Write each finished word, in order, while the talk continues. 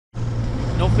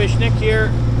No Fish Nick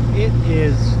here. It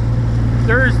is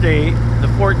Thursday the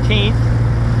 14th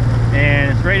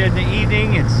and it's right in the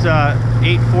evening. It's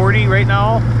 8:40 right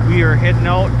now. We are heading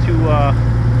out to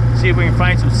see if we can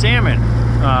find some salmon.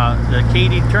 The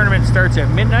KD tournament starts at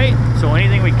midnight, so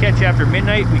anything we catch after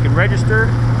midnight we can register.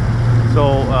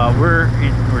 So we're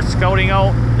scouting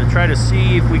out to try to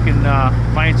see if we can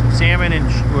find some salmon, and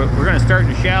we're going to start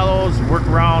in the shallows, work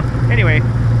around. Anyway,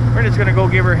 we're just going to go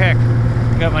give her a heck.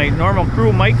 Got my normal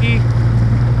crew, Mikey.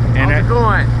 And how's it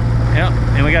going? Yeah,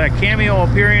 and we got a cameo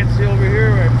appearance over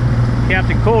here with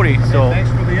Captain Cody. So hey,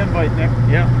 thanks for the invite, Nick.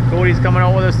 Yeah, Cody's coming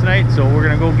out with us tonight, so we're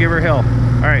going to go give her hell.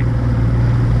 All right.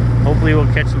 Hopefully we'll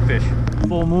catch some fish.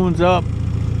 Full moon's up.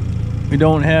 We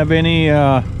don't have any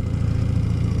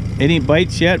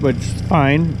bites yet, but it's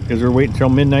fine because we're waiting until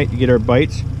midnight to get our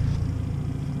bites.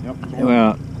 Yep.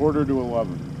 Well, quarter to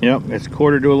 11. Yep, it's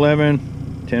quarter to 11.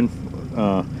 10.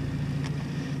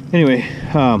 Anyway,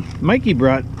 Mikey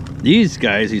brought these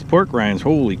guys, these pork rinds.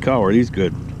 Holy cow, are these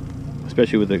good?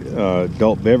 Especially with the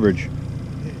adult beverage.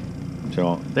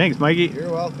 So thanks, Mikey.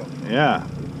 You're welcome. Yeah,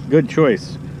 good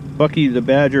choice. Bucky the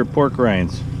Badger pork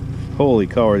rinds. Holy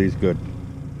cow, are these good.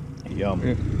 Yum.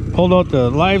 Pulled out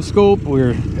the live scope.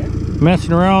 We're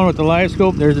messing around with the live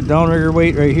scope. There's a downrigger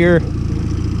weight right here.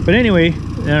 But anyway,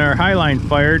 and our high line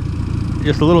fired.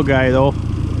 Just a little guy though.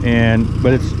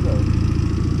 But it's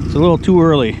a little too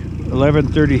early.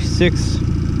 11:36.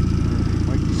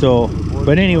 So,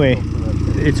 but anyway,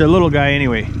 it's a little guy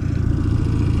anyway.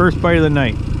 First bite of the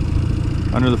night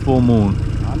under the full moon.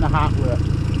 On the hot lip.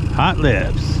 Hot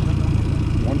lips.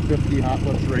 150 hot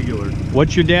lips regular.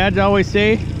 What's your dad always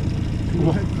say? I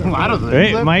don't know.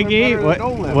 Hey, Mikey,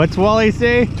 what's Wally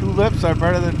say? 2 lips are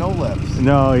better than no lips.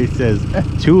 No, he says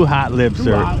 2 hot lips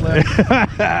are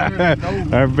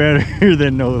better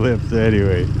than no lips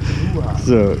anyway.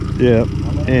 So, yeah,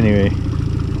 anyway,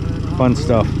 fun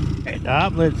stuff.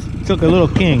 Hot lips took a little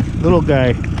king, little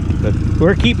guy. But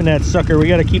we're keeping that sucker. We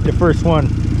got to keep the first one.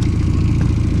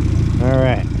 All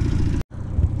right.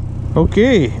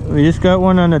 Okay, we just got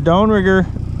one on the downrigger.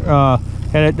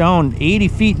 Had it down 80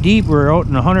 feet deep. We're out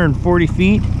in 140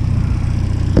 feet,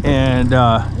 and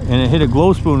it hit a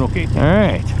glow spoon. Okay. All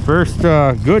right, first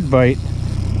good bite.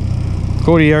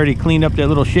 Cody already cleaned up that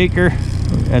little shaker.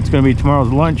 That's going to be tomorrow's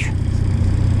lunch.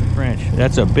 French.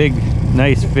 That's a big,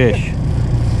 nice fish.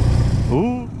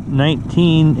 Ooh,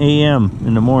 19 a.m.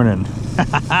 in the morning.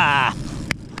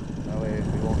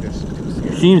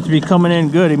 Seems to be coming in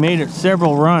good. He made it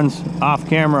several runs off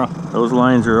camera. Those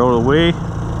lines are out of the way.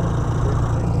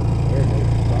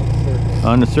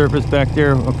 On the surface back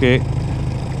there. Okay.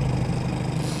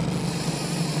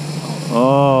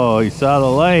 Oh, he saw the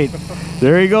light.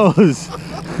 There he goes.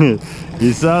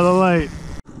 He saw the light.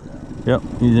 Yep,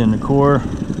 he's in the core.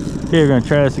 Okay, we're gonna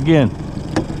try this again.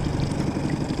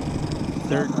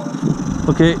 Third.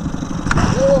 Okay.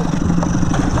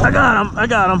 I got him. I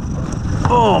got him.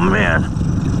 Oh man.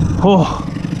 Oh.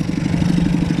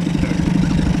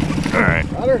 All right.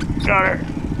 Got her.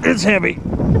 It's heavy.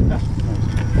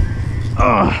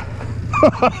 Oh.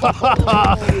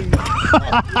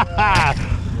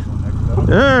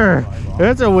 There.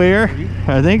 That's a weir.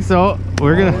 I think so.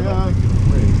 We're gonna.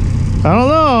 I don't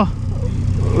know.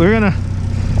 We're gonna.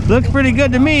 Looks pretty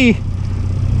good to me.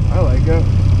 I like it.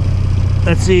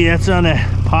 Let's see. That's on the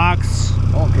pox.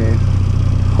 Okay.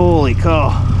 Holy cow.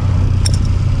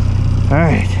 All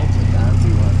right.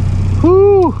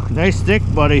 Whoo! Nice thick,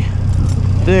 buddy.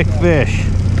 Thick fish.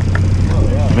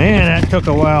 Man, that took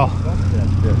a while.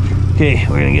 Okay,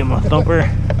 we're gonna get my thumper.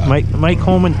 Mike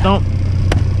Holman thump.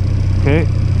 Okay.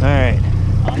 All right.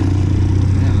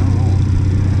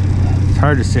 It's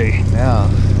hard to say. Yeah.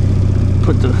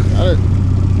 Put the.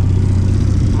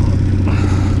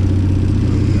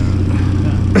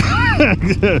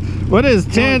 What is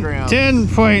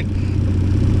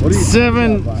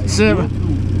 10.77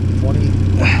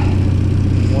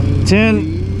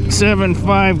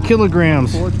 10.75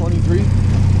 kilograms.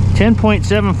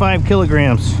 10.75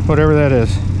 kilograms, whatever that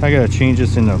is. I gotta change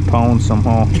this into pounds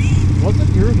somehow.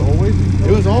 Wasn't yours always in kilograms?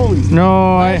 It was always.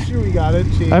 No, last year we got it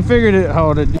changed. I figured it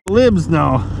how to do libs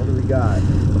now. What do we got?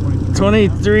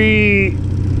 23.6,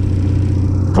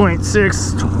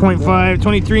 0.5,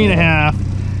 23 and a half.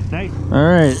 Nice. All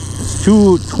right, it's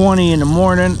 2:20 in the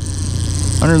morning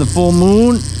under the full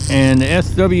moon, and the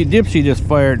SW Dipsy just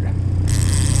fired.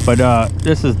 But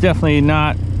this is definitely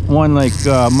not one like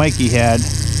Mikey had.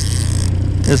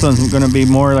 This one's going to be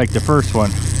more like the first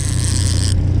one.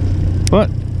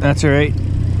 But that's all right.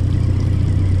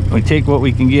 We take what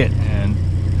we can get. And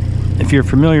if you're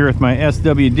familiar with my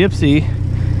SW Dipsy,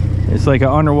 it's like an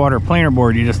underwater planer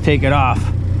board. You just take it off.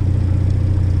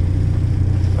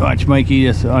 Watch Mikey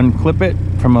just unclip it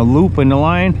from a loop in the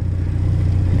line.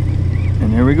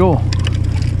 And there we go.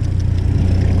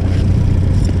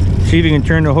 See if you can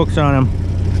turn the hooks on him.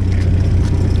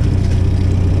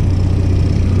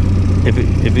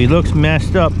 If he looks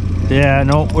messed up, yeah,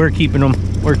 no, we're keeping him.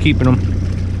 We're keeping him.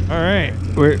 All right,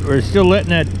 we're still letting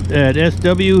that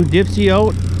SW Dipsy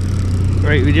out.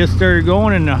 Right, we just started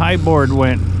going and the high board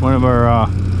went. One of our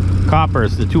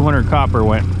coppers, the 200 copper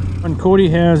went. One Cody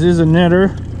has is a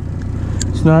netter.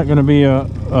 It's not going to be a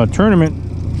tournament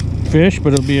fish,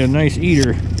 but it'll be a nice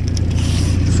eater.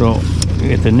 So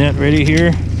get the net ready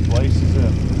here. Slices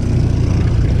in.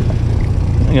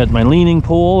 I got my leaning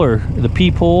pole or the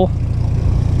P pole.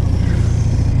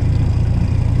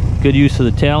 Good use of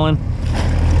the talon.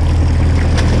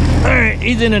 All right,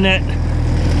 he's in the net.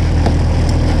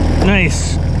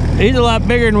 Nice. He's a lot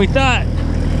bigger than we thought.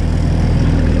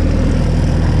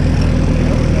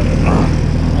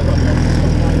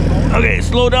 Okay,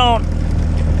 slow down.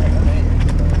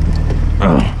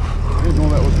 I didn't know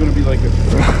that was going to be like a...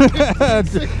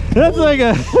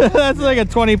 that's like a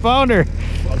 20 pounder.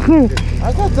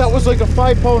 I thought that was like a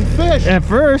 5-pound fish. At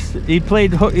first, he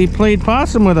played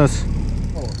possum with us.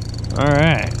 All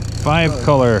right, 5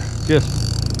 color,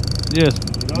 just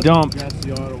dump.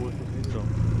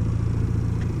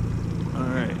 All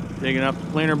right, taking up the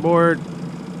planer board.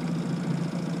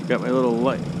 Got my little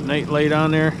night light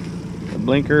on there, the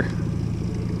blinker.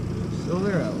 Still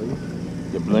there at least.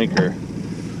 The blinker.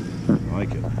 I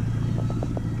like it.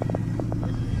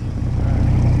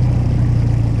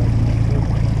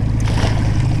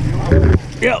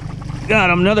 Yep, got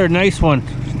him. Another nice one.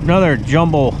 Another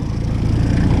jumbo.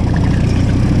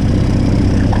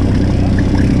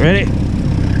 Ready?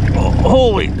 Oh,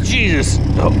 holy Jesus.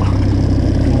 Oh.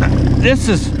 This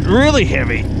is really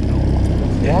heavy.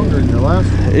 Longer than your last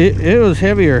one. It was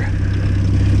heavier.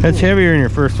 That's heavier than your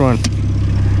first one.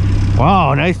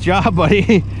 Wow, nice job,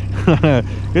 buddy.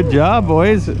 Good job,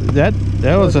 boys. That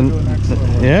was an...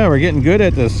 Yeah, we're getting good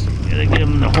at this. Gotta give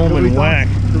him the home and whack.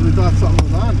 Because we thought something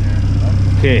was on there.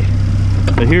 Okay,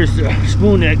 but here's the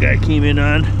spoon that guy came in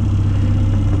on.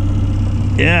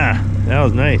 Yeah, that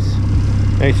was nice.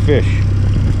 Nice fish.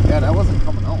 Yeah, that wasn't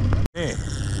coming out. Okay,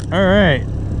 all right.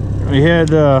 We had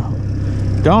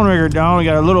downrigger down. We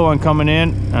got a little one coming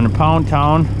in on the Pound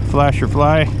Town flasher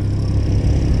fly.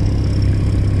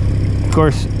 Of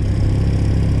course,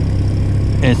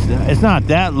 it's not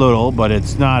that little, but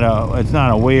it's not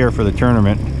a weigher for the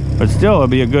tournament. But still, it'll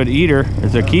be a good eater.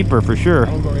 It's a keeper for sure.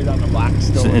 I'll go right on the black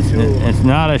stone. It's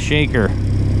not a shaker.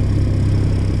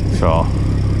 So,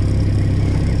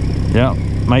 yeah,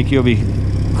 Mikey will be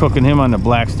cooking him on the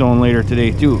Blackstone later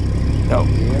today too. Oh.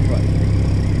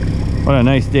 What a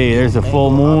nice day. There's a full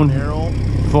moon.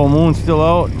 Full moon still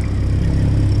out.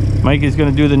 Mikey's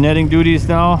gonna do the netting duties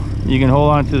now. You can hold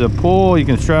on to the pole, you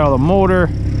can straddle the motor,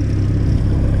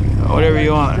 whatever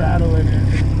you want.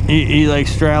 He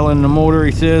likes straddling the motor,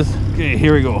 he says. Okay,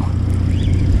 here we go.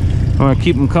 I'm gonna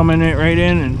keep him coming right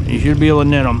in and you should be able to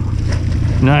net him.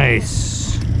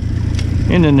 Nice.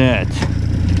 In the net.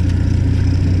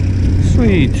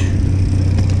 Sweet.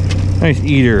 Nice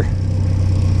eater.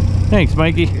 Thanks,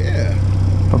 Mikey. Yeah.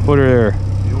 I'll put her there.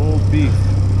 The old beef.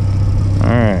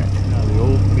 Alright. Yeah, the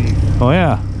old beef. Oh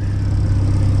yeah.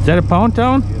 Is that a Pound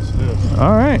Town? Yes, it is.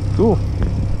 Alright, cool.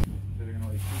 They're gonna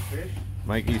like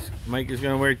 2 fish. Mikey's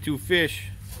gonna wear 2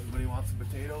 fish. Everybody wants some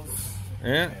potatoes.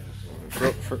 Yeah.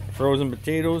 Frozen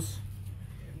potatoes.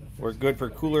 Work good for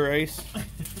cooler ice.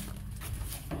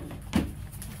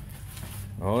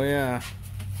 Oh yeah.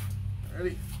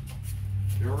 Ready?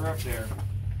 You're up there.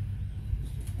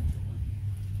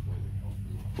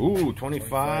 Ooh,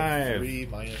 25. 3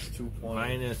 minus 2.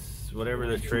 Minus whatever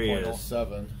the tray is.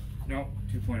 2.07. No,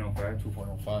 2.05.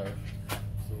 2.05.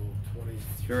 So 20.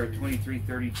 Sure,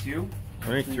 23.32.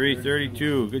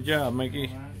 23.32. Good job,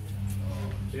 Mikey.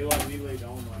 They let me lay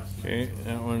down last time. Okay,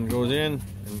 that one goes in,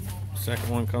 and second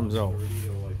one comes out. And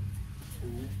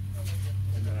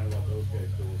then I let those guys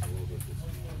go with a little bit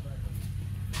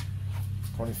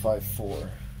this 25.4.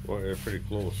 Boy, they're pretty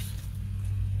close.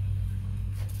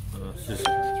 It's just,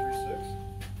 3.6.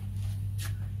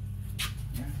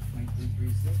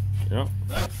 Yeah,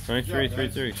 23.36. yep,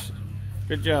 23.33.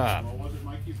 Good job. What was it,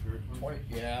 Mikey's? 20,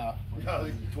 yeah. Yeah,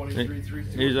 like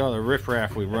 23.36. These are the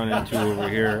riffraff we run into over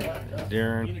here.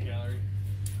 Darren,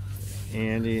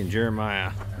 Andy, and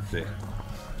Jeremiah. Let's see.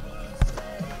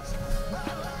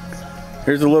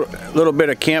 Here's a little bit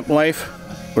of camp life.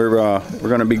 We're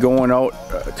going to be going out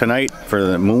tonight for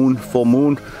the moon, full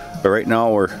moon. But right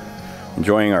now we're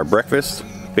enjoying our breakfast,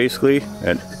 basically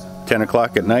at 10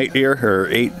 o'clock at night here, or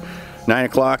 9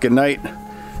 o'clock at night.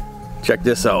 check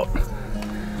this out. A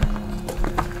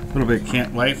little bit of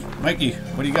camp life. Mikey,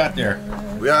 what do you got there?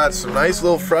 We got some nice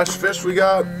little fresh fish. We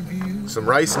got some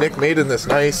rice Nick made in this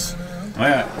nice. Oh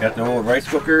yeah, got the old rice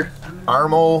cooker.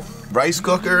 Armo rice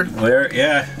cooker. There,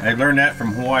 yeah, I learned that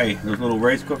from Hawaii. Those little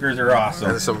rice cookers are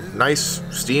awesome. And some nice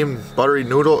steamed buttery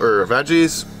noodle or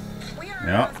veggies.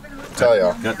 Yeah. Tell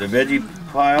ya. Got the veggie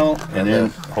pile, and then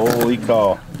holy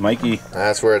cow, Mikey.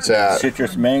 That's where it's at.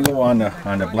 Citrus mango on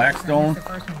the Blackstone.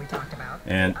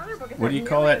 And what do you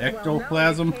call that?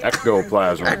 Ectoplasm?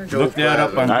 Ectoplasm. Look that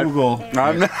up on Google.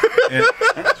 I'm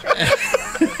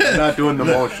not doing the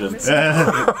motions.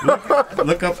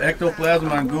 Look up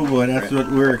ectoplasm on Google, and that's what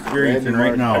we're experiencing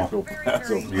right now.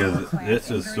 Because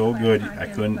this is so good, I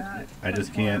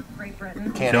just can't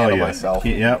tell you. Myself.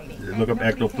 Yep, look up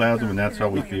ectoplasm, and that's how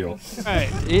we feel. All right,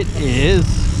 it is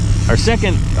our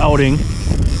second outing,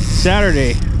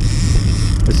 Saturday,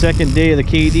 the second day of the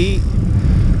KD.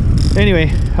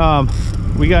 Anyway,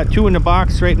 we got 2 in the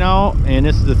box right now, and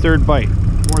this is the 3rd bite.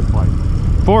 4th bite.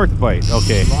 4th bite,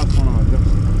 okay. Lost one on a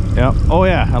dipsy. Yeah. Oh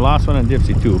yeah, I lost one on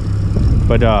Dipsy too.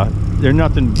 But they're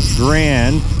nothing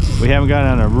grand. We haven't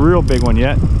gotten on a real big one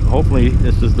yet. Hopefully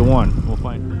this is the one. We'll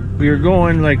find. We are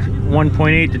going like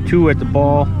 1.8 to 2 at the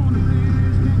ball.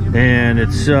 And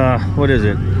it's, what is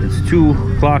it? It's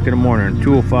 2 o'clock in the morning,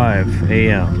 2:05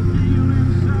 a.m.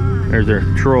 There's our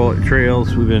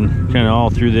trails. We've been kind of all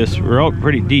through this. We're out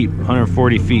pretty deep,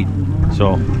 140 feet.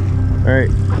 So, all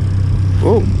right.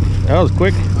 Whoa, that was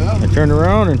quick. I turned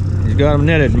around and he's got him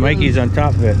netted. Mikey's on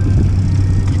top of it.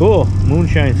 Cool,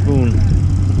 moonshine spoon.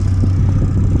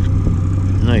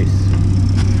 Nice.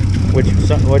 Which spoon is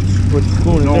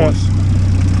that?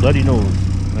 Bloody nose.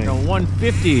 Nice.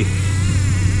 150.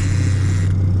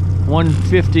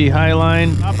 150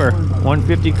 Highline copper.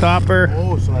 150 copper.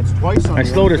 Oh, so that's twice on I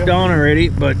slowed us down already,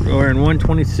 but we're in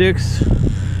 126.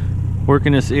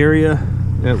 Working this area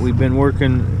that we've been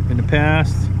working in the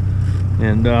past.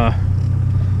 And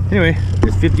anyway,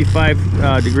 it's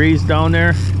 55 degrees down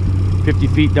there, 50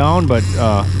 feet down, but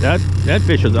that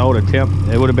fish is out of temp.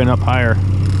 It would have been up higher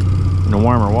in the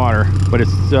warmer water, but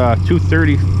it's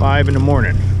 2:35 in the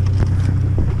morning,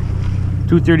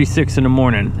 2:36 in the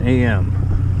morning a.m.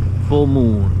 full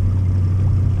moon.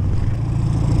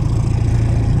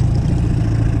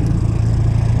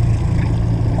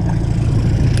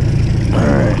 All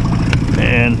right,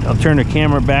 and I'll turn the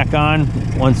camera back on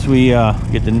once we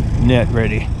get the net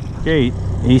ready. Okay,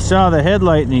 he saw the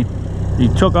headlight and he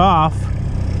took off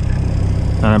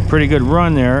on a pretty good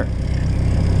run there.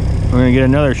 We're gonna get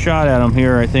another shot at him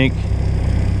here, I think.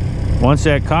 Once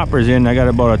that copper's in, I got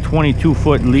about a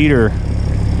 22-foot leader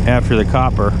after the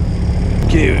copper.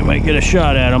 Okay, we might get a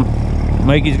shot at him.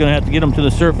 Mikey's gonna have to get him to the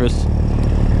surface.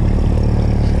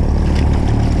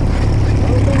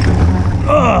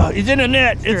 Oh, he's in the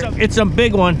net. It's a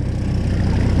big one.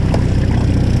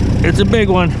 It's a big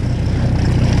one.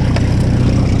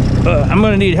 I'm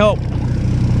gonna need help.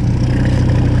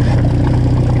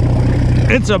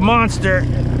 It's a monster.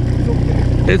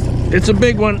 It's a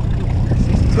big one.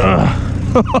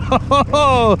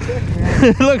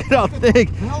 Look at how thick.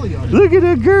 Look at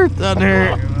the girth on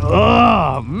there.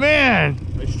 Oh man.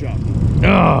 Nice job.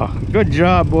 Oh, good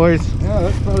job, boys. Yeah,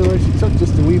 that's probably why she took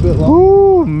just a wee bit long.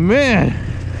 Oh man.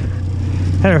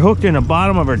 Had her hooked in the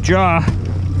bottom of her jaw.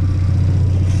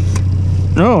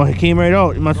 No, it came right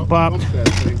out. It must have popped.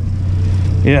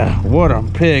 Yeah, what a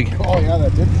pig. Oh yeah,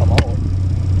 that did come out.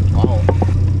 Wow.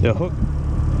 The hook.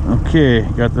 Okay,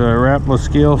 got the Rapala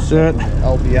scale set.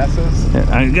 LBS's.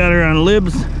 I got her on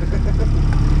libs.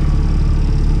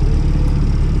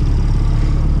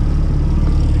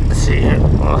 Let's see here.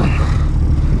 Come on.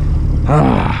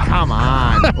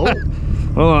 Oh,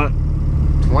 Hold on.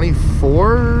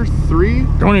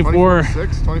 24.3? 24.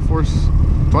 24.6?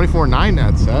 24.9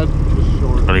 that said.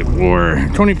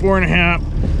 24 and a half.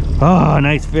 Oh,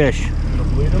 nice fish.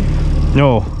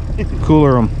 No,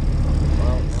 cooler them.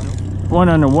 One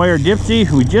on the wire dipsy.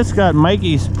 We just got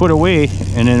Mikey's put away,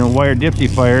 and then a wire dipsy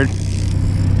fired.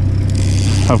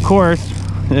 Of course,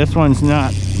 this one's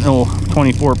not no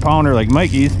 24 pounder like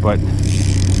Mikey's, but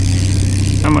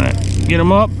I'm gonna get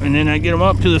him up, and then I get him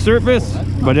up to the surface.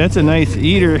 But that's a nice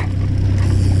eater.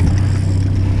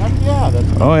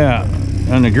 Oh yeah,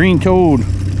 on the green toad.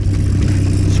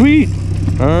 Sweet.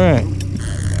 All right.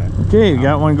 Okay, we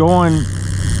got one going.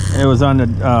 It was on the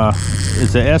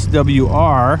it's a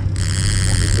SWR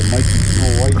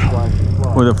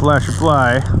with a flasher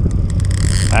fly.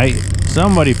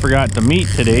 Somebody forgot the meat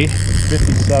today.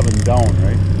 57 down,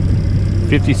 right?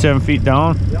 57 feet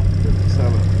down. Yep,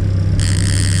 57.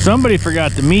 Somebody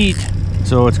forgot the meat,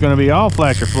 so it's going to be all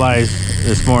flasher flies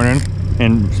this morning.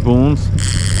 and spoons,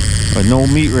 but no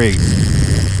meat rakes.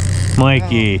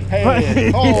 Mikey.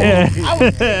 Hey, oh, I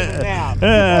was taking a nap.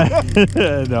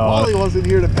 No. Wally wasn't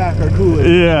here to pack our cooler.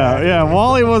 Yeah,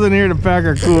 Wally wasn't here to pack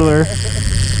our cooler.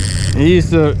 He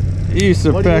used to What do you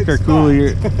pack our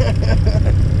cooler.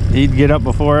 He'd get up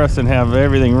before us and have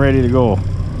everything ready to go.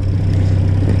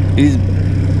 He's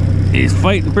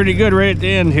fighting pretty good right at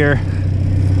the end here.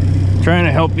 Trying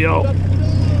to help you out.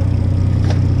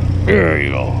 There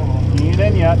you go. He ain't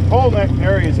in yet. Hold it.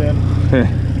 There he is in.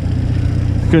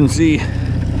 Couldn't see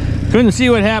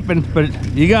what happened, but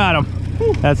you got him.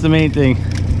 That's the main thing.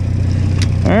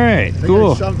 All right,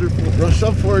 cool.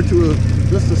 Shoved forward to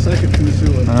just a second too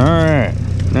soon. All right,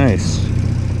 nice.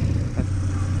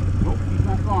 Nope, he's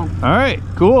not gone. All right,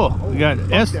 cool. We got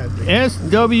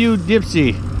SW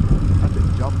Dipsy.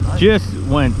 Just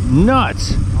went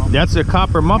nuts. That's a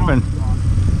copper muffin.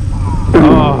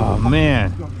 Oh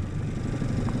man.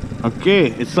 Okay,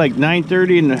 it's like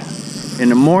 9:30 in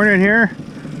the morning here.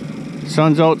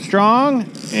 Sun's out strong,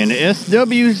 and the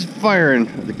SW's firing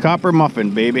the copper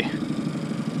muffin, baby.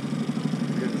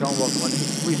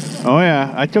 Oh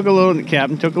yeah, I took a little.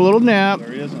 Captain took a little nap.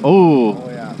 Oh. Oh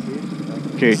yeah.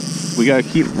 Okay, we gotta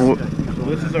keep. So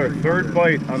this is our third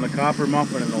bite on the copper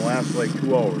muffin in the last like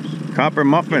 2 hours. Copper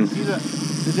muffin. See the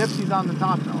dipsy's on the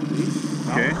top now. See?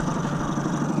 Okay.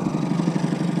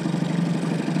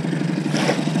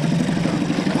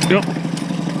 Yep.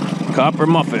 Copper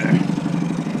muffin.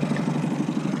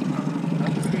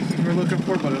 Not the species we're looking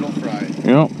for, but it'll fry.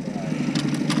 Yep.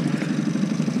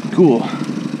 Cool.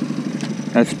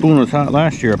 That spoon was hot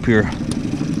last year up here.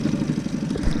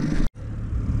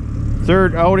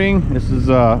 Third outing. This is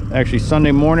actually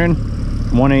Sunday morning,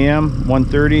 1 a.m.,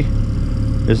 1:30.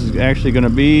 This is actually going to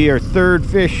be our third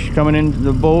fish coming into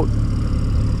the boat.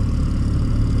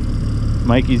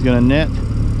 Mikey's going to net.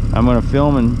 I'm going to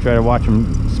film and try to watch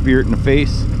him spear it in the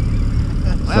face.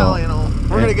 Well, you know,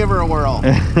 we're gonna give her a whirl. All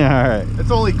right.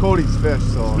 It's only Cody's fish,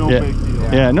 so it's no big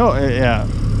deal. Yeah, no, yeah.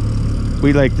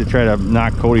 We like to try to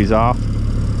knock Cody's off.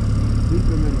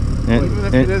 Even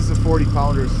if it is a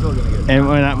 40-pounder, it's still gonna get. And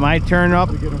when my turn up,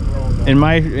 in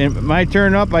my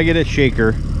turn up, I get a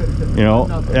shaker. You know,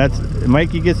 that's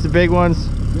Mikey gets the big ones,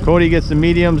 Cody gets the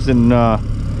mediums, and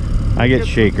I get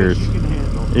shakers.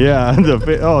 Yeah,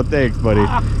 oh thanks, buddy.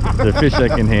 The fish I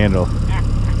can handle.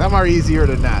 Some are easier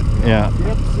to net. Yeah.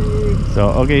 So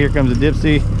okay, here comes the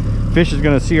dipsy. Fish is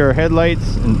gonna see our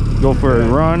headlights and go for a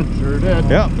run. Sure did.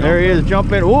 Yep, there he is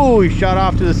jumping. Oh, he shot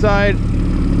off to the side.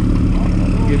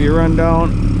 Give you a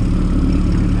rundown.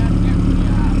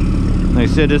 Like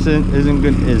I said, this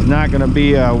is not going to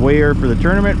be a weigher for the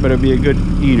tournament, but it'll be a good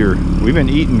eater. We've been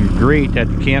eating great at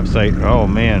the campsite. Oh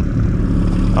man,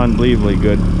 unbelievably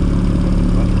good.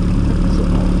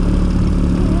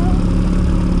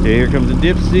 Okay, here comes the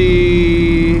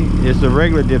dipsy. It's a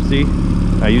regular dipsy.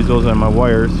 I use those on my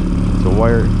wires. It's a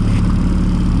wire.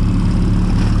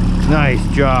 Nice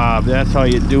job. That's how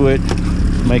you do it.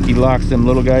 Mikey locks them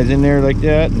little guys in there like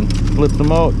that and flips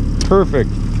them out.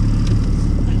 Perfect.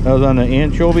 That was on the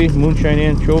anchovy, moonshine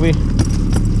anchovy.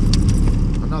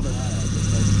 Another.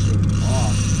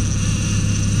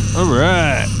 All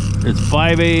right. It's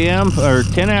 5 a.m. or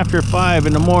 10 after 5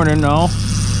 in the morning now.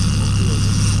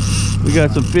 We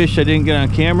got some fish I didn't get on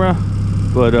camera,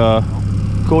 but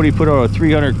Cody put out a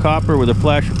 300 copper with a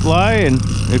flasher fly and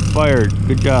it fired.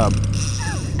 Good job.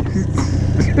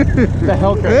 The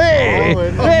hell? Hey!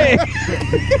 Hey!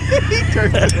 He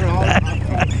turned it around.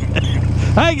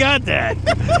 I got that.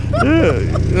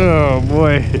 Oh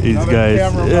boy, these Another guys.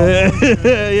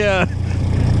 Yeah.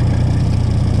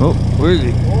 Oh, where is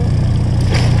he?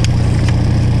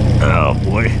 Oh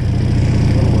boy.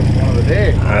 One of the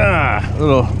day. Ah,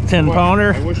 little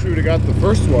 10-pounder. I wish we would have got the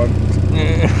first one.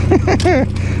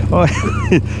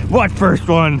 What first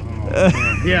one?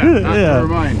 Yeah, never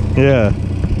mind. Yeah.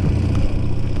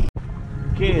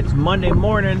 Okay, it's Monday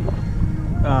morning.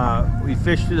 We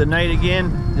fished through the night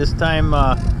again. This time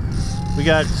we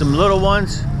got some little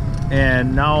ones,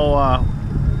 and now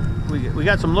we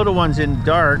got some little ones in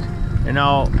dark, and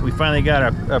now we finally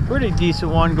got a pretty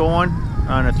decent one going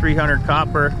on a 300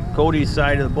 copper. Cody's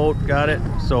side of the boat got it.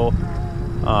 So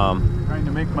Trying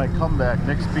to make my comeback.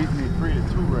 Nick's beating me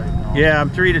 3-2 right now. yeah, I'm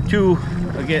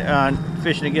 3-2 again on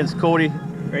fishing against Cody.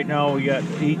 Right now we got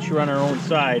each run our own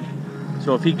side.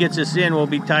 So if he gets us in, we'll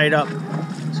be tied up.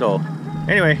 So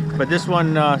anyway, but this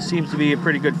one seems to be a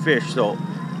pretty good fish. So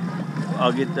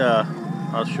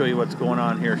I'll show you what's going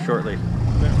on here shortly.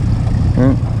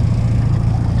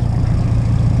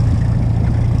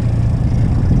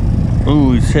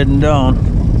 Ooh, he's heading down.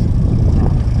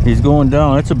 He's going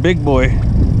down. That's a big boy.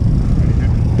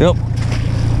 Yep.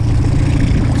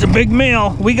 It's a big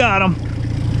male. We got him.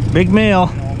 Big male. All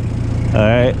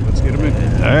right. Let's get him in.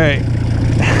 All right.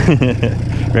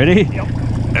 Ready? Yep.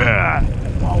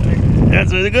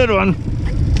 That's a good one.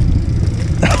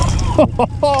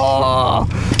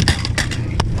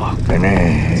 Fucking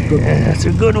that's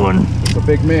a good one. It's a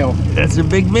big male. That's a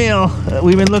big male.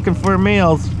 We've been looking for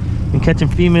males and catching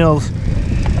females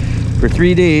for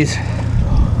 3 days.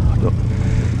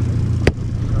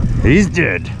 He's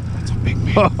dead. That's a big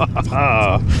male.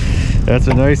 That's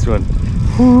a nice one.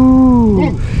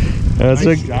 Woo. That's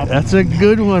Nice job. that's a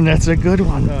good one. That's a good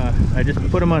one. I just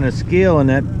put him on a scale, and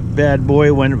that bad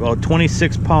boy went about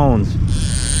 26 pounds.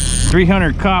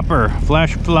 300 copper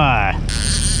flash fly.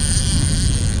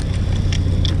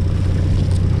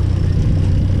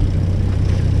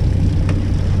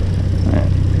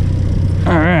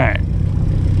 All right,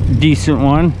 decent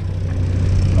one.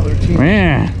 Another team.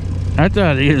 Man, I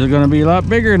thought these were gonna be a lot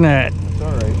bigger than that. It's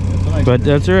all right. That's a nice But fish.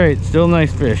 that's all right. Still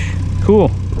nice fish.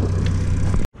 Cool.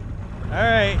 All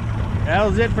right, that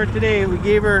was it for today. We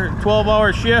gave her a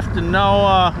 12-hour shift, and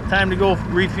now time to go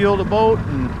refuel the boat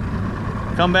and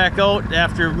come back out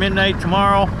after midnight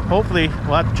tomorrow. Hopefully,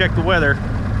 we'll have to check the weather.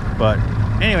 But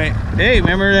anyway, hey,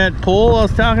 remember that pole I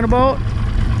was talking about?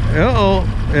 Uh-oh.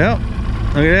 Yep.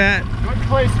 Look at that. Good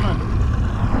placement.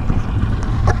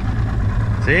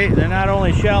 See, they're not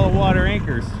only shallow water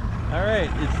anchors. All right,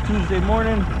 it's Tuesday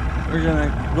morning. We're gonna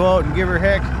go out and give her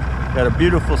heck. Got a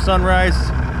beautiful sunrise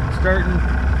starting.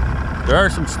 There are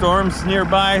some storms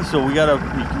nearby, so we gotta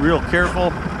be real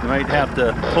careful. We might have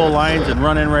to pull lines and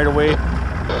run in right away.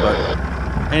 But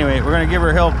anyway, we're gonna give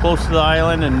her hell close to the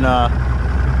island, and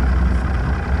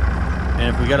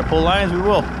if we gotta pull lines, we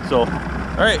will. So,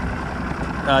 all right.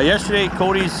 Yesterday,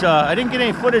 Cody's, I didn't get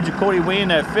any footage of Cody weighing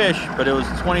that fish, but it was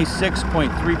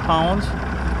 26.3 pounds.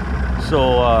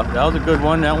 So that was a good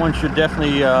one. That one should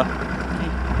definitely,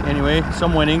 anyway,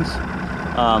 some winnings.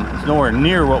 It's nowhere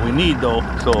near what we need though,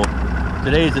 so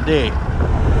today's the day.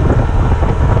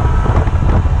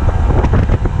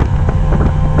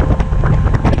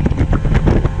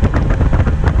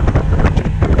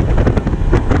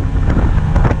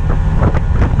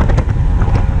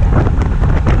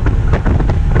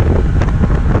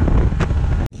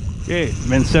 Okay,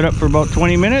 been set up for about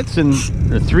 20 minutes, and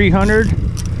the 300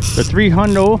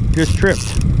 just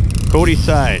tripped. Cody's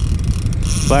side,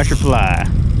 flasher fly.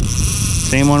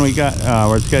 Same one we got,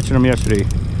 was catching them yesterday.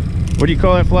 What do you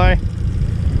call that fly?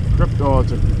 Crypto.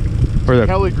 It's a For the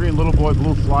Kelly green little boy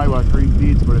blue fly with green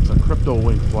beads, but it's a crypto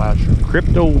wink flasher.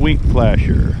 Crypto Wink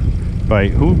Flasher. By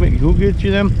who gets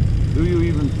you them?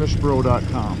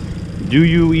 DoYouEvenFishBro.com.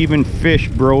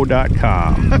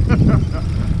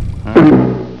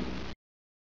 DoYouEvenFishBro.com.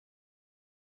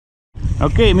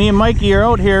 Okay, me and Mikey are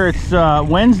out here. It's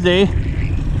Wednesday.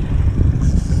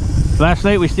 Last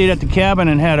night we stayed at the cabin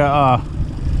and had a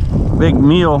big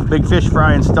meal, big fish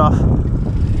fry and stuff.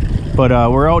 But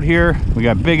we're out here. We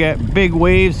got big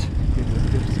waves.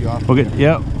 We'll get,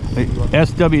 yep.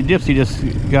 SW Dipsy just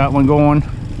got one going.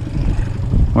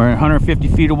 We're in 150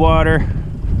 feet of water.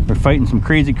 We're fighting some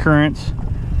crazy currents.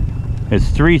 It's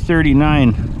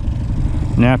 3:39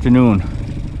 in the afternoon.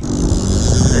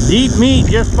 The deep meat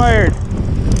just fired.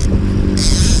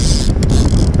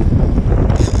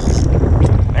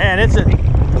 Man, it's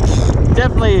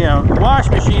definitely a wash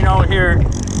machine out here.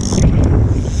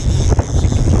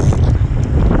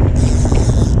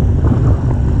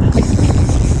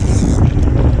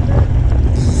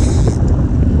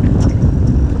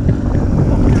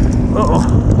 Uh-oh.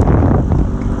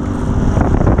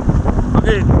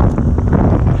 Okay.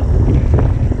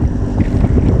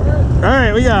 All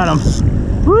right, we got him.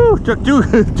 Woo! Took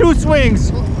two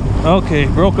swings. Okay,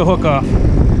 broke a hook off.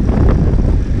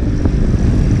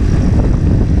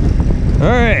 All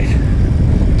right.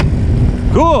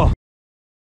 Cool.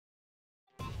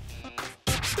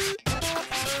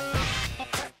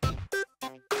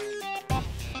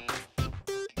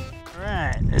 All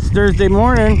right, it's Thursday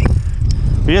morning.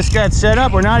 We just got set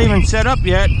up. We're not even set up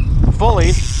yet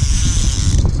fully.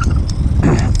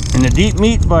 And the deep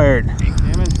meat fired.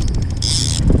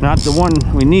 Not the one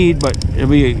we need, but it'll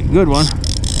be a good one.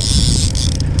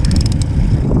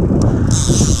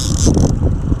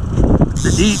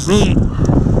 The deep meat.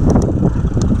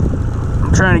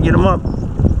 I'm trying to get them up.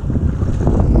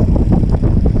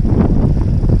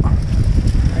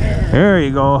 There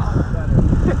you go.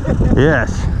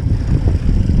 Yes.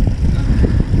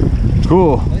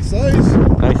 Cool. Nice size.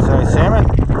 Nice size salmon.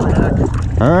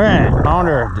 All right,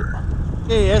 pounder.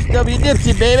 Hey, SW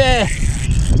Dipsy, baby.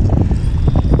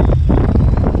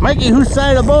 Mikey, whose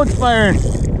side of the boat's firing?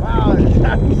 Wow, it's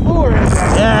got four.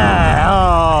 Yeah.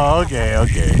 Oh,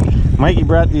 okay. Mikey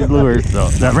brought these lures, so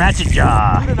the ratchet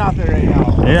jaw. Put it out there right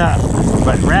now. Yeah,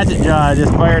 but ratchet jaw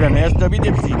just fired on the SW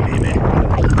Dipsy, baby.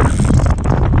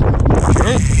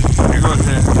 Okay, here goes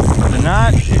the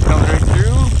knot. It comes right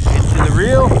through into the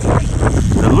reel,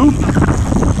 the loop.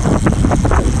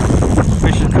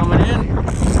 Fish is coming in.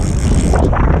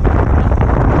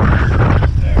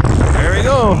 There we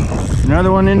go.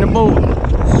 Another one in the boat.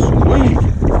 Sweet.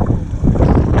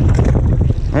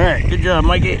 All right, good job,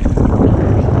 Mikey.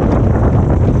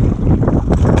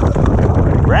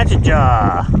 Ratchet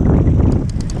jaw.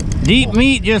 Deep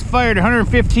meat just fired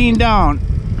 115 down.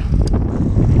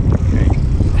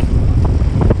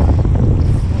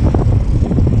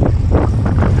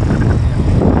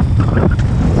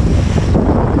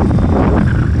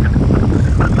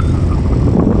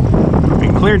 We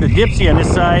cleared the Dipsy on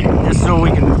this side just so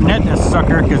we can net this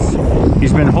sucker because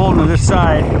he's been holding to this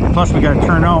side. Plus we got to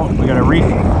turn out. We got a reef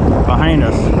behind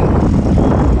us.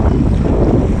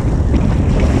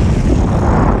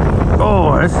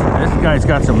 Oh, this guy's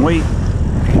got some weight.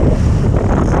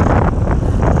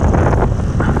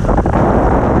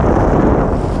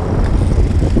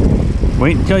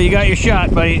 Wait until you got your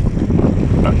shot, buddy.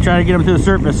 Try to get him to the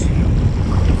surface.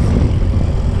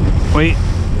 Wait,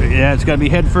 yeah, it's got to be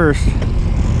head first.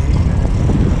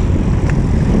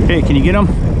 Okay, can you get him?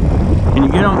 Can you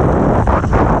get him?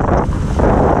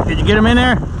 Did you get him in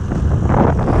there?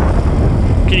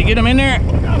 Can you get him in there?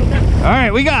 All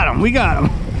right, we got him. We got him.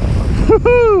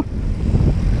 Woohoo!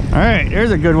 All right,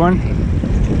 there's a good one.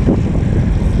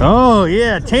 Oh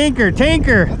yeah, tanker.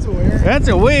 That's a weir. That's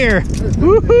a weir.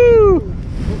 Woohoo!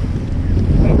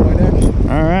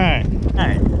 All right.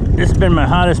 This has been my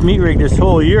hottest meat rig this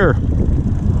whole year.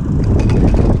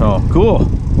 Oh, cool.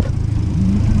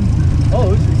 Oh, at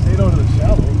least we stayed out of the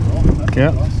shallow.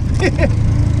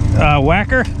 Yeah.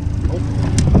 Whacker.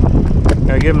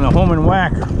 Gotta give him the home and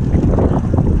whack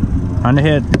on the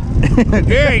head.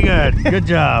 Very good. Good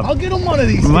job. I'll get him one of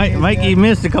these. Mikey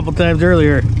missed a couple times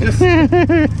earlier. Just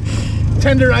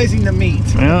tenderizing the meat.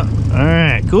 Yeah. All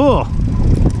right. Cool.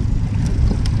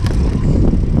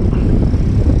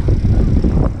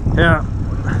 Yeah.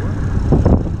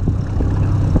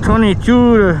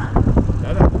 22 to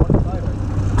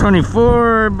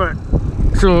 24, but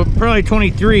so probably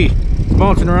 23.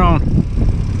 Bouncing around.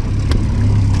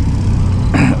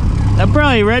 I'll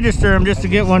probably register him just to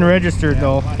get one registered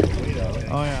though.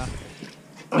 Oh yeah.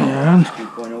 And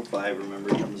 2.05, remember,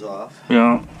 comes off.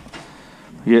 yeah.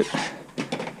 Get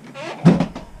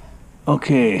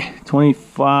okay.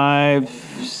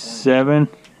 25.7.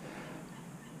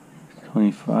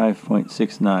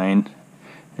 25.69, and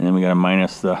then we got to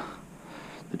minus the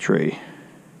tray.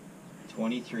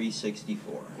 23.64.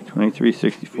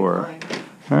 23.64.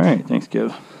 All right, thanks,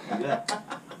 Kev.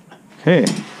 Okay,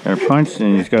 got a punch,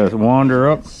 and he's got to wander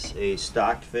up. It's a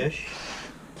stocked fish.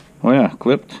 Oh yeah,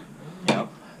 clipped. Yep.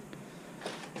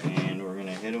 And we're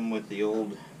gonna hit him with the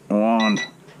old Wand.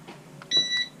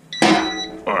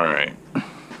 All right.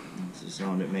 That's the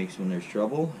sound it makes when there's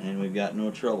trouble, and we've got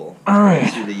no trouble. All right.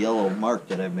 See the yellow mark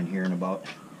that I've been hearing about.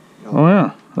 Oh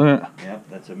yeah, look at that. Yep,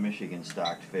 that's a Michigan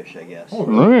stocked fish, I guess.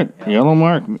 Look at it, Yep. yellow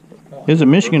mark. Here's a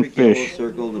Michigan Perfect yellow fish.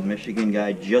 circle. The Michigan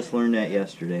guy just learned that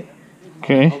yesterday.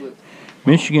 Okay,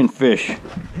 Michigan fish.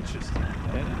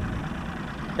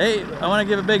 Hey, I want to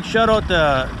give a big shout out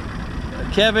to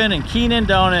Kevin and Keenan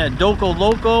down at Doco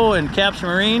Loco and Caps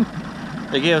Marine.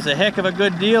 They gave us a heck of a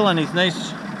good deal on these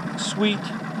nice, sweet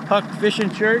puck fishing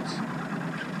shirts.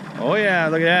 Oh yeah,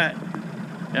 look at that.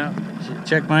 Yeah,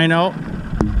 check mine out.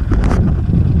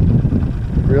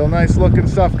 Real nice looking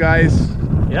stuff, guys.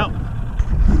 Yep.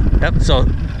 So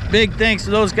big thanks to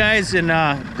those guys, and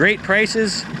great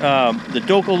prices. The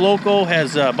Doco Loco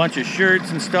has a bunch of shirts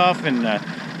and stuff, and the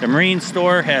Marine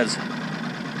store has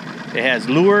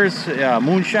lures,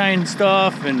 moonshine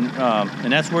stuff, and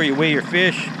that's where you weigh your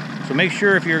fish. So make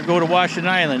sure if you go to Washington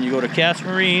Island, you go to Cass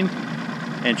Marine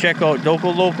and check out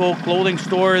Doco Loco clothing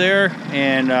store there,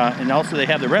 and also they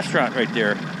have the restaurant right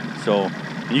there. So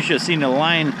and you should have seen the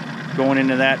line going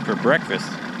into that for breakfast.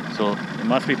 So it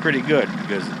must be pretty good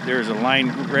because there's a line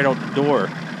right out the door,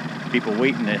 people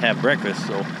waiting to have breakfast.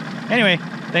 So anyway,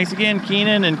 thanks again,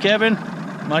 Keenan and Kevin.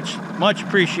 Much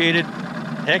appreciated.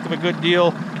 Heck of a good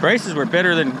deal. Prices were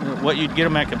better than what you'd get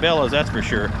them at Cabela's, that's for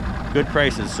sure. Good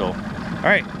prices. So all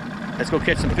right, let's go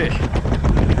catch some fish.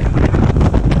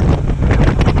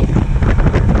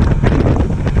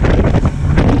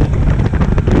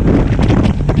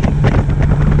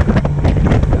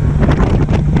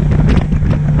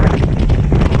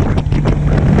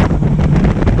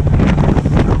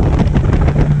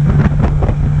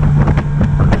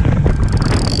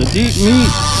 Deep meat.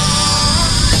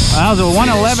 That was a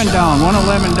 111 down,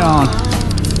 111 down.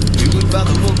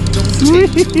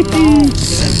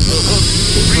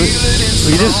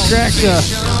 We just cracked a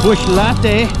bush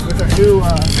latte With our new,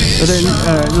 with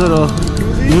our little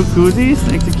new koozies,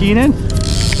 thanks to Keenan.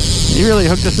 He really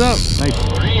hooked us up. Nice.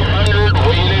 300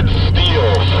 weighted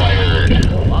steel fired.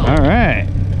 All right.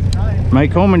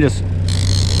 Mike Coleman just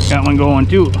got one going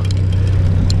too.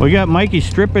 We got Mikey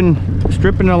stripping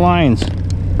the lines.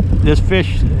 This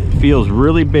fish feels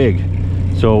really big,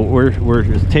 so we're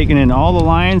just taking in all the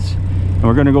lines and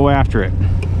we're gonna go after it.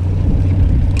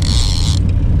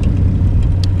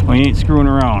 We ain't screwing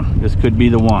around. This could be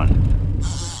the one.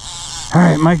 All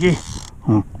right, Mikey.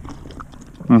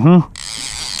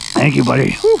 Thank you,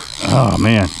 buddy. Whew. Oh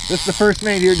man. this is the first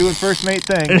mate here doing first mate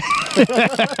thing.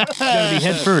 Gotta be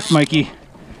head first, Mikey.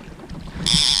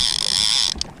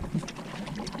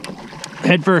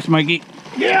 Head first, Mikey.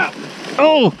 Yeah.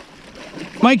 Oh,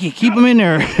 Mikey, keep him in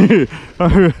there. All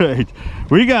right,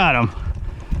 we got him.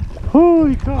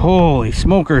 Holy cow. Holy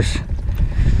smokers.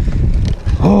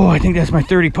 Oh, I think that's my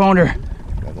 30-pounder.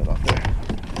 Got that off there.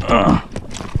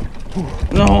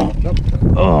 No.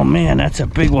 Oh man, that's a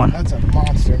big one. That's a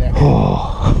monster now.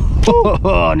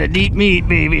 Oh, the deep meat,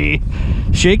 baby.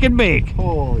 Shake and bake.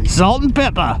 Holy. Salt and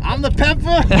pepper. I'm the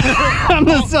pepper. I'm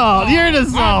the salt. You're the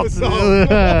salt.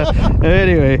 the salt.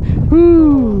 Anyway,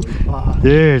 whoo,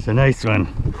 there's a nice one.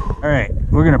 All right,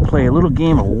 we're gonna play a little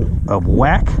game of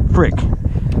whack frick.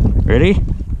 Ready?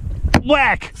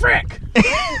 Whack frick. All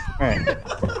right,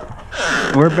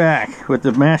 we're back with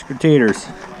the mashed potatoes.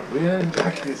 We didn't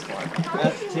back this one.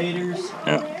 Mashed potatoes.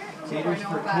 Potatoes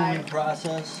for cooling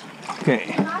process.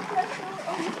 Okay.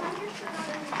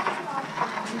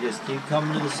 You just keep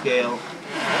coming to the scale.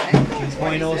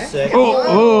 2.06.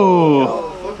 Oh,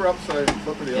 Flip her upside,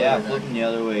 flip her the Yeah, other way. flipping the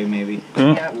other way maybe.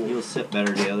 oh. You'll sit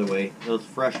better the other way. Those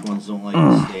fresh ones don't like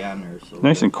to stay on there. So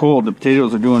Nice and cold. The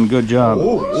potatoes are doing a good job.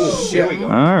 Oh, Here we go.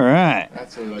 All right.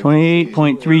 That's a, like,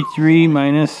 28.33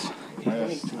 minus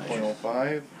minus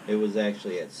 2.05. It was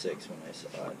actually at 6 when I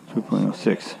saw it.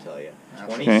 2.06. I'll tell you.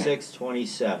 26,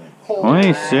 27.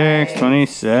 26,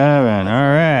 27. All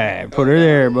right. Put her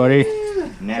there, buddy. Is that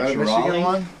a Michigan Natural.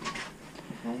 one?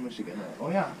 No Michigan. Oh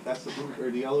yeah, that's the blue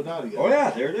or the yellow dot again. Oh yeah,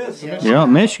 there it is. Yeah. Yeah,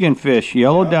 Michigan fish,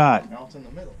 yellow dot. Now it's in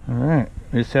the middle. All right.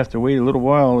 We just have to wait a little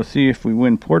while to see if we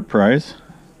win port prize.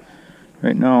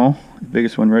 Right now, the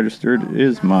biggest one registered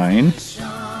is mine. Close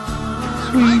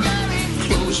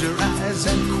your eyes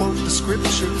and quote the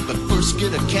scripture, but first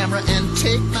get a camera and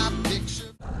take my picture.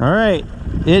 All right.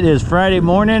 It is Friday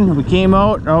morning. We came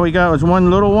out. All we got was one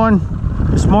little one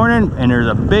this morning, and there's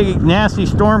a big nasty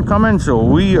storm coming, so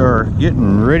we are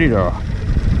getting ready to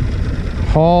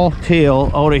haul tail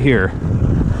out of here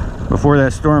before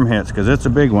that storm hits, because it's a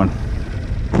big one.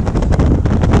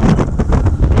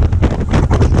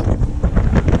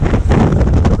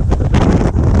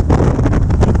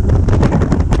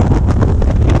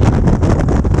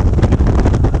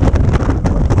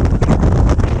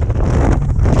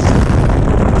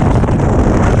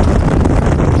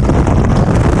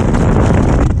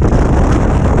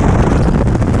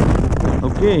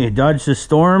 Okay, dodged the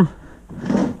storm.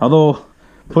 Although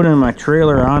putting my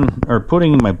trailer on, or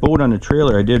putting my boat on the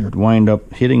trailer, I did wind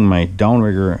up hitting my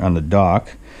downrigger on the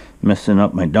dock, messing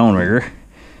up my downrigger.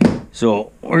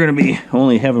 So we're gonna be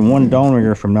only having one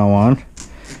downrigger from now on.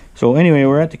 So anyway,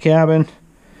 we're at the cabin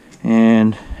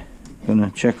and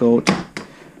gonna check out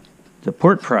the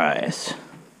port prize.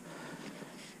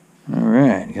 All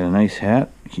right, got a nice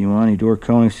hat, Kewaunee Door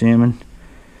County Salmon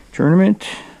Tournament.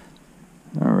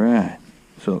 All right,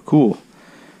 so cool,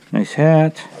 nice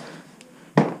hat.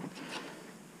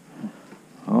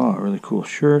 Oh, really cool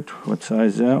shirt. What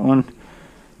size is that one?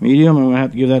 Medium. I'm gonna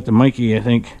have to give that to Mikey, I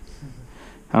think.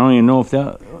 I don't even know if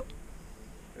that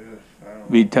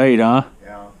be tight, huh?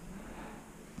 Yeah,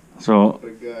 So,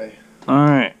 big guy. all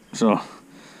right. So,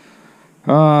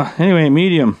 anyway,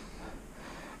 medium.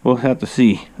 We'll have to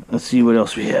see. Let's see what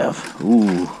else we have.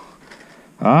 Ooh,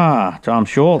 Tom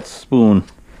Schultz spoon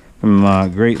from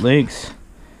Great Lakes.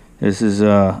 This is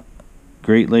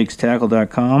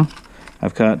GreatLakesTackle.com.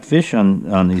 I've caught fish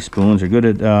on these spoons. They're good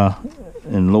at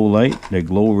in low light. They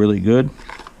glow really good.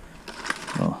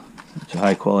 So it's a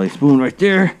high quality spoon right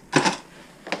there.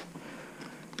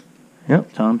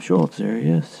 Yep, Tom Schultz. There he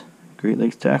is. Great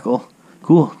Lakes Tackle.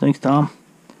 Cool. Thanks, Tom.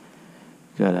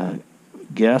 Got a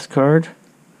gas card,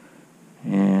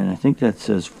 and I think that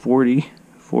says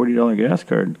 $40 gas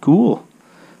card. Cool.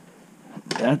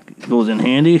 That goes in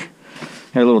handy.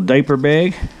 Got a little diaper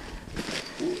bag.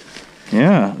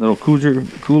 Yeah, little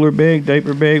cooler bag,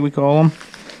 diaper bag, we call them.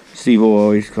 Steve will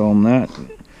always call them that.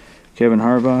 Kevin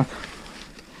Harbach.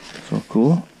 So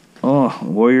cool. Oh,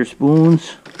 Warrior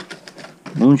spoons,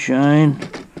 moonshine,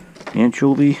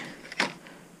 anchovy.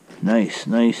 Nice,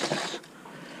 nice.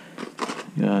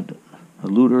 Got a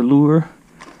lure.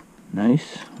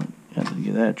 Nice. Got to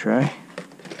give that a try.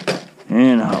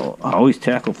 And I always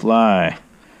tackle fly.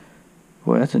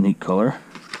 Boy, that's a neat color.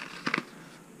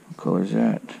 What color is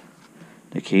that?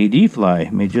 The KD fly,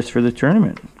 made just for the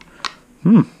tournament.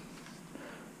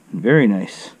 Very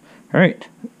nice. Alright,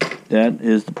 that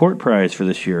is the port prize for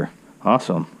this year.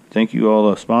 Awesome. Thank you all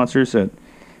the sponsors that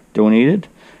donated.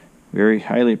 Very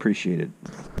highly appreciated.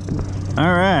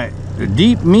 Alright, the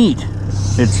deep meat.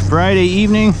 It's Friday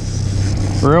evening.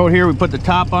 We're out here, we put the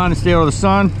top on to stay out of the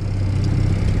sun.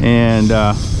 And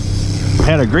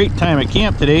had a great time at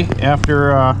camp today.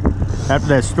 After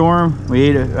that storm, we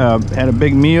ate had a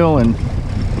big meal and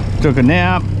took a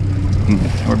nap.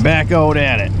 We're back out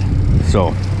at it.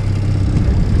 So,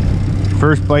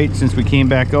 first bite since we came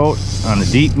back out on the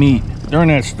deep meat. During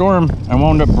that storm, I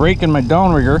wound up breaking my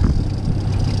downrigger.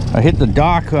 I hit the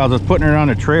dock while I was putting it on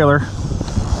a trailer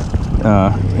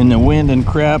in the wind and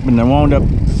crap, and I wound up,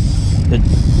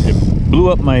 it blew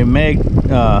up my mag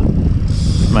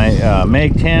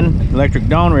 10 electric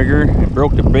downrigger. It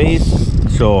broke the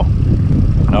base, so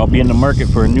I'll be in the market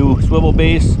for a new swivel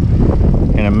base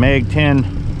and a mag 10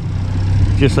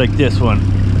 just like this one.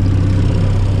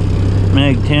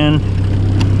 Mag 10.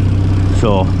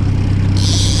 So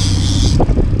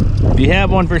if you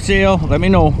have one for sale, let me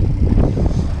know.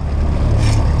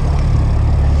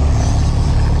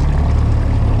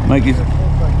 Mikey's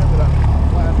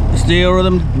stay over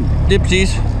them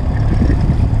dipsies.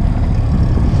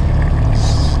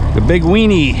 The big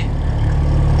weenie.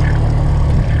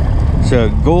 It's a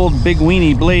gold big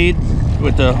weenie blade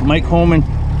with the Mike Holman.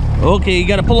 Okay, you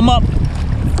gotta pull them up.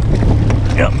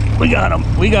 Yep, we got him.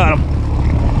 We got him.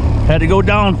 Had to go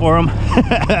down for him.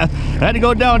 Had to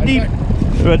go down deep,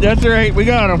 but that's all right. We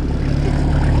got him.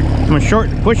 I'm gonna short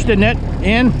push the net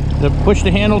in, push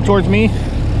the handle towards me.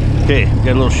 Okay, got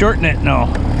a little short net now.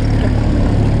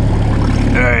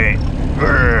 All right,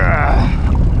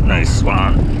 nice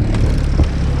one.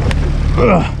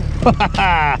 All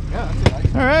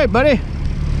right, buddy.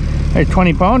 Hey,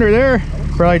 20 pounder there.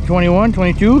 Probably 21,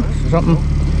 22, something.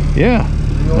 Yeah,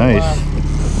 nice.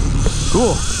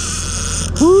 Cool.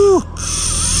 Woo!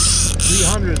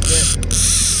 300 there.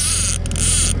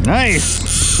 Nice.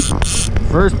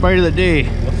 First bite of the day.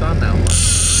 What's on that one?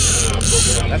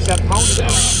 That's that pounder.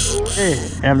 Hey,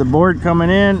 have the board coming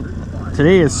in.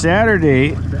 Today is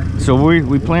Saturday, so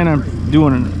we plan on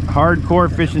doing hardcore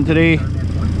fishing today.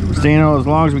 Staying out as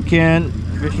long as we can.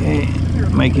 Hey,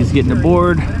 Mikey's getting the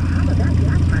board.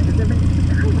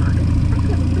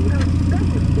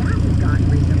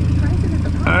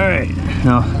 All right,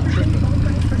 now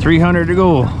 300 to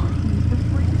go.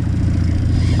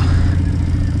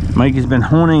 Mikey's been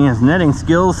honing his netting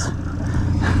skills.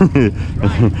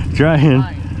 Trying.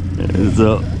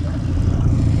 So.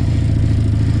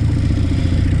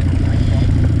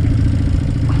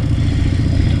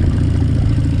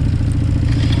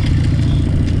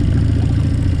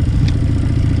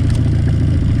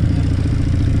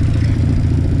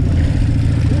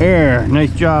 There,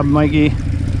 nice job, Mikey.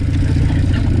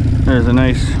 There's a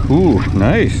nice, ooh,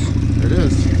 nice. It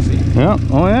is. See? Yeah,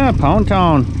 oh yeah, Pound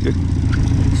Town. Good.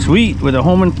 Sweet with a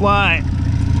home and fly.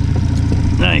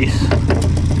 Nice.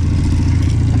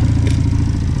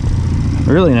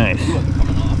 Really nice.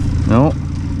 No.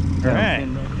 All right.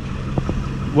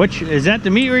 Which is that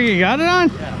the meat where you got it on?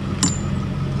 Yeah.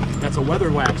 That's a weather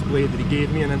wax blade that he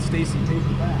gave me, and then Stacy taped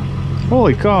it back.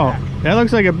 Holy cow! That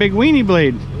looks like a big weenie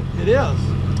blade. It is.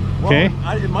 Well, Okay.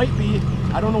 It might be.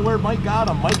 I don't know where Mike got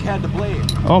him. Mike had the blade.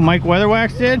 Oh, Mike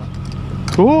Weatherwax did?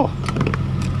 Cool.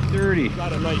 30.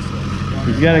 Got a nice one.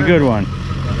 He's got a good one.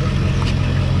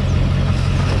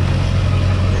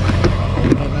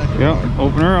 Yep,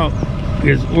 open her up.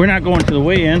 Because we're not going to the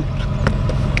weigh-in,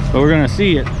 but we're gonna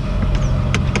see it.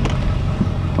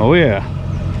 Oh yeah.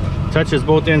 Touches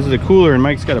both ends of the cooler, and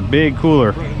Mike's got a big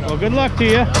cooler. Well, good luck to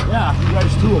you. Yeah, you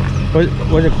guys too.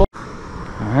 Was it close?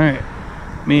 All right.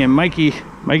 Me and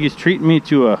Mikey's treating me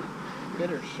to a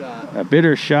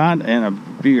bitter shot and a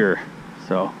beer,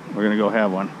 so we're gonna go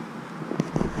have one.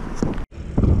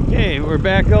 Okay, we're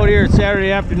back out here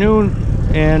Saturday afternoon,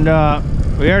 and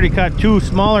we already caught 2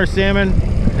 smaller salmon,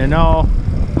 and now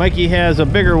Mikey has a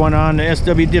bigger one on the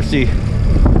SW Dipsy.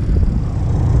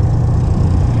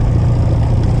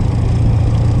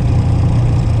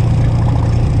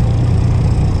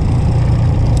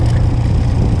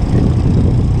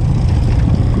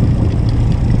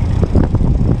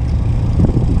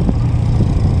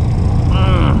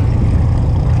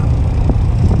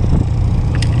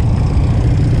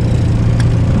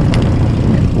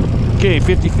 Okay,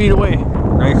 50 feet away.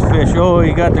 Nice fish. Oh,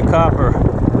 he got the copper.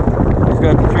 He's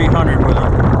got the 300 with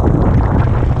him.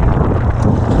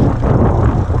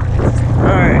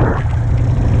 Alright.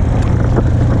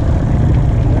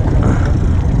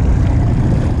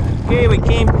 Okay, we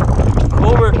came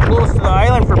over close to the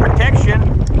island for protection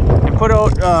and put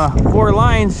out 4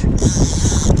 lines,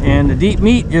 and the deep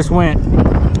meat just went.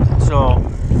 So,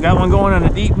 got one going on the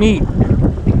deep meat.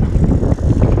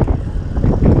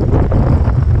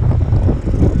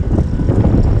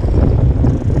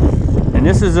 And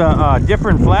this is a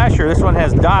different flasher. This one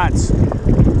has dots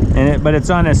in it, but it's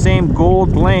on the same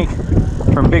gold blank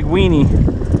from Big Weenie.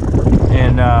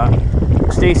 And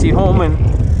Stacy Holman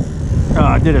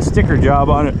did a sticker job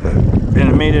on it, and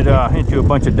it made it into a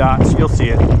bunch of dots. You'll see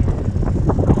it.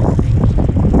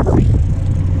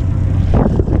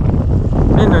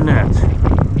 In the net.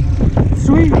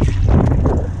 Sweet.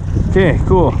 Okay,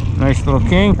 cool. Nice little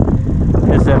king.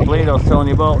 There's that blade I was telling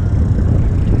you about.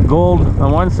 Gold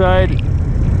on one side,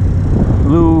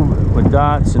 blue with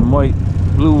dots, and white,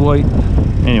 blue, white.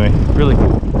 Anyway, really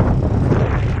cool.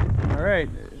 All right,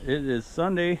 it is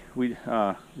Sunday. We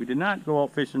did not go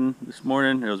out fishing this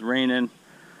morning. It was raining,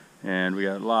 and we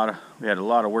had a lot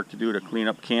of work to do to clean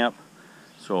up camp.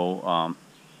 So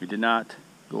we did not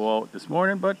go out this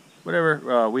morning, but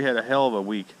whatever. We had a hell of a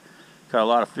week. Caught a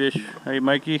lot of fish. Hey,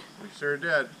 Mikey. We sure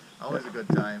did. Always a good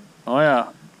time. Oh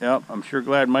yeah. Yep, I'm sure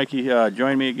glad Mikey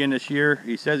joined me again this year.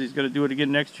 He says he's going to do it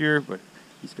again next year, but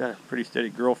he's got a pretty steady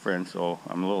girlfriend, so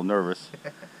I'm a little nervous.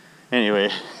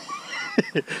 Anyway,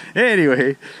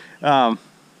 Cody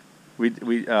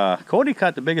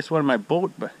caught the biggest one in my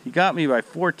boat, but he got me by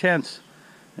 4/10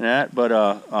 and that. But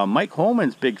Mike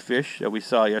Holman's big fish that we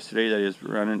saw yesterday that is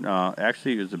running,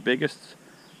 actually was the biggest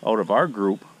out of our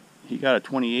group. He got a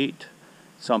 28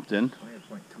 something.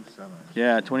 28.27.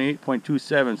 Yeah,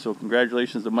 28.27. So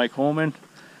congratulations to Mike Holman,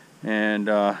 and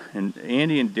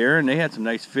Andy and Darren. They had some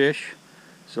nice fish.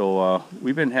 So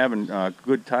we've been having a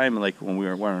good time. Like when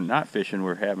we're not fishing,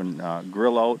 we're having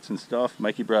grill outs and stuff.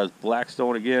 Mikey brought his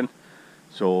Blackstone again,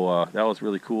 so that was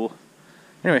really cool.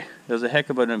 Anyway, it was a heck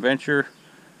of an adventure,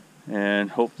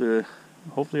 and hopefully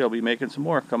I'll be making some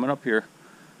more coming up here.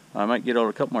 I might get out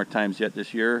a couple more times yet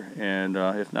this year, and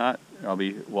if not, I'll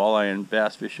be walleye and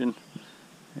bass fishing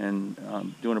and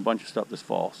doing a bunch of stuff this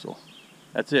fall. So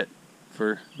that's it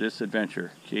for this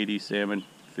adventure. KD Salmon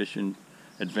Fishing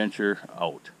Adventure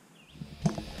out.